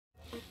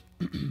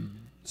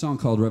Song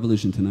called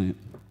Revolution Tonight.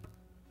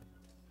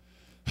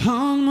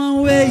 On my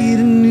way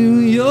to New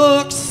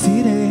York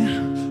City,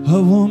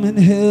 a woman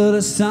held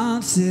a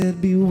sign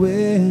said,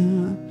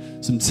 beware.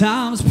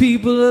 Sometimes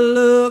people are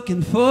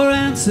looking for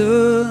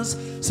answers.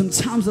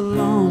 Sometimes the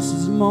loss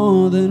is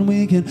more than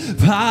we can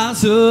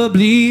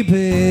possibly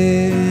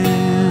bear.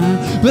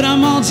 But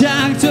I'm all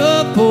jacked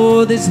up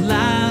for this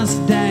last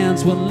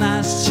dance, one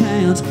last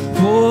chance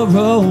for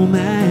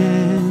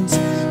romance.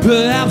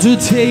 Perhaps we'll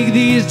take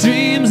these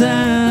dreams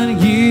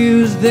and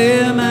use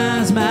them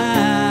as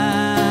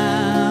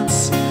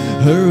maps.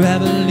 A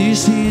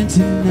revolution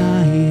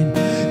tonight,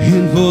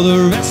 and for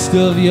the rest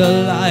of your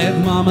life,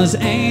 mama's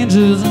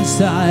angels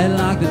inside,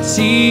 like the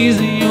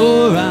tears in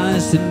your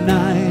eyes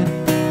tonight.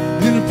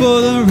 And for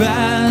the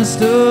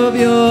rest of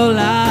your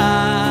life,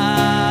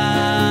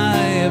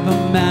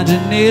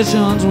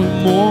 imaginations we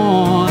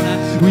mourn.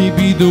 We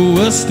beat the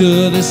worst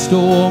of the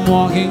storm,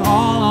 walking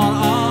all on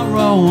our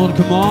own.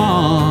 Come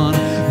on,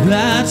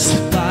 let's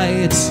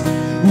fight.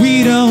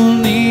 We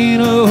don't need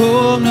a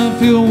home to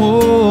feel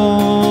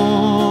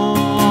warm.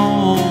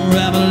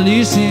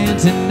 Revolution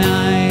tonight.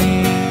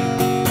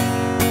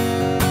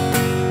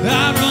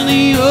 Out from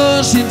the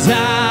ocean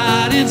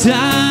tide and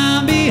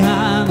time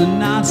behind the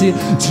Nazi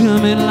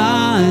German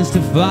lines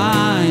to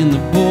find the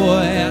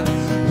boy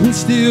who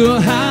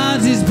still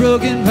hides his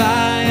broken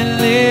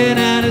violin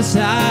at his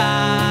side.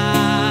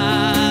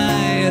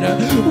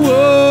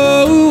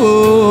 Whoa,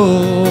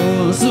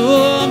 whoa.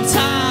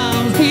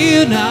 Sometimes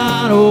we're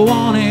not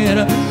wanted,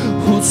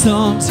 or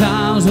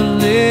sometimes we're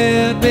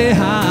left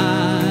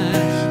behind.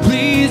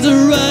 Please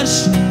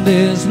rush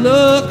this,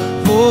 look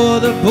for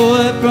the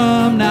boy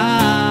from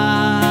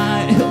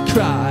night. He'll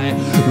cry,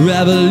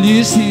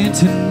 revolution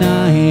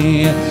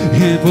tonight.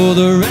 And for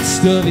the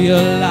rest of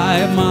your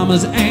life,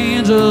 mama's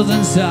angels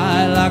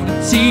inside, like the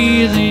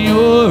tears in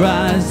your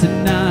eyes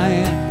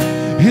tonight.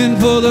 And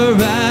for the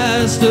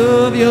rest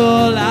of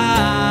your life,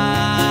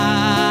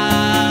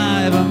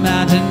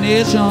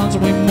 imaginations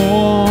we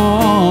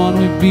mourn.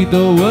 We beat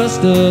the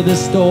worst of the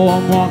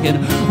storm, walking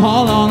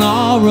all on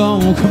our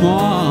own. Come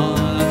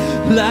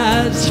on,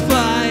 let's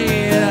fight.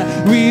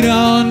 We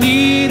don't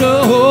need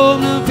a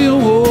home to feel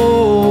warm.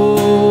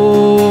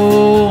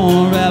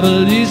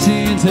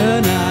 Revolution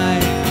tonight.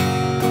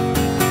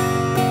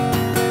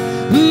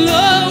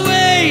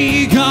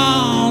 Awake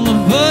on the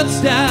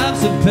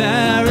footsteps of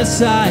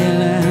Paris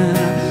Island.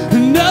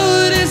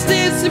 No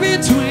distance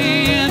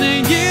between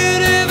the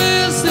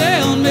universe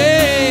and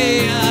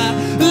me.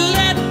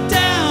 Let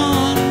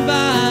down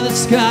by the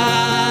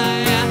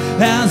sky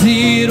as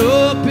it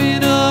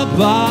opened up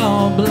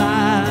all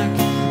black.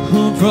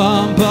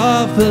 From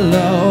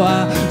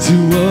Buffalo to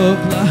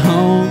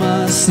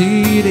Oklahoma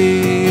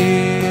City.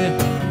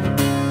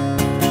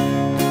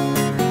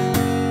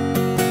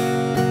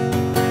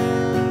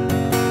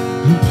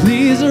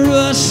 Please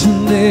rush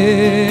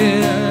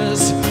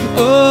this.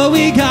 Oh,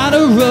 we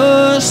gotta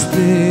rush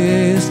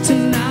this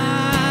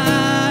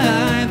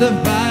tonight. The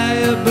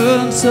fire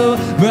burns so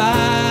bright.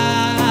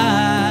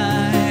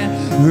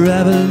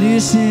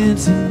 Revolution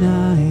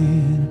tonight.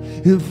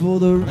 And for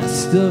the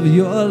rest of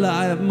your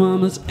life,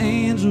 mama's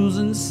angels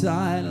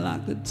inside,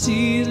 like the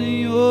tears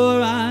in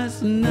your eyes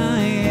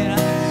tonight.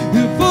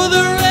 And for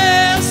the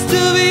rest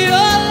of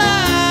your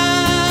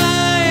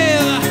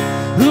life,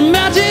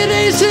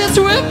 imaginations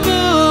we're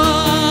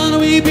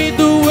born. We beat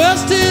the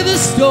worst of the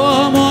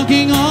storm,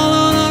 walking all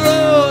on our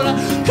own.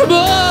 Come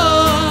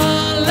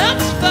on,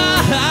 let's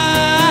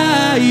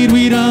fight.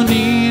 We don't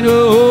need a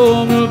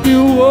home to be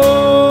warm.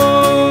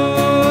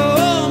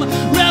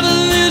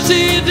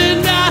 Revolution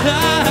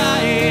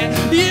tonight,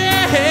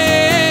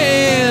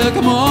 yeah,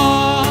 come on.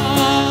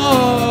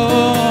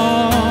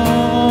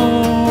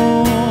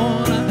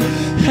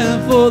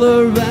 And for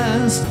the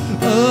rest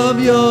of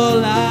your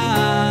life,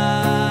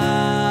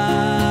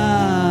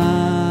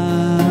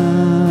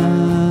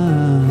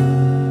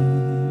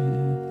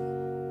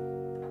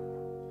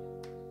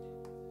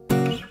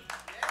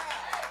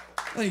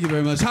 thank you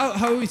very much. How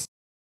are we?